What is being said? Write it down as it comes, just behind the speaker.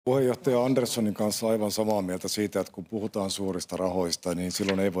Puheenjohtaja Anderssonin kanssa aivan samaa mieltä siitä, että kun puhutaan suurista rahoista, niin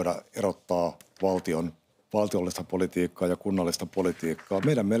silloin ei voida erottaa valtiollista politiikkaa ja kunnallista politiikkaa.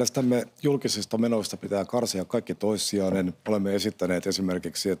 Meidän mielestämme julkisista menoista pitää karsia kaikki toissijainen. Olemme esittäneet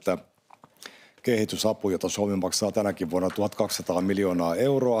esimerkiksi, että kehitysapu, jota Suomi maksaa tänäkin vuonna 1 200 miljoonaa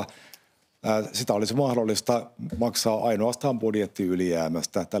euroa, sitä olisi mahdollista maksaa ainoastaan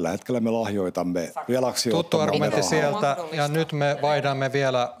budjettiylijäämästä. Tällä hetkellä me lahjoitamme velaksi. Tuttu argumentti sieltä, ja nyt me vaihdamme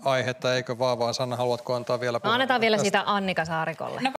vielä aihetta, eikö vaan Sanna, haluatko antaa vielä puheenvuoron? Annetaan vielä siitä Annika Saarikolle.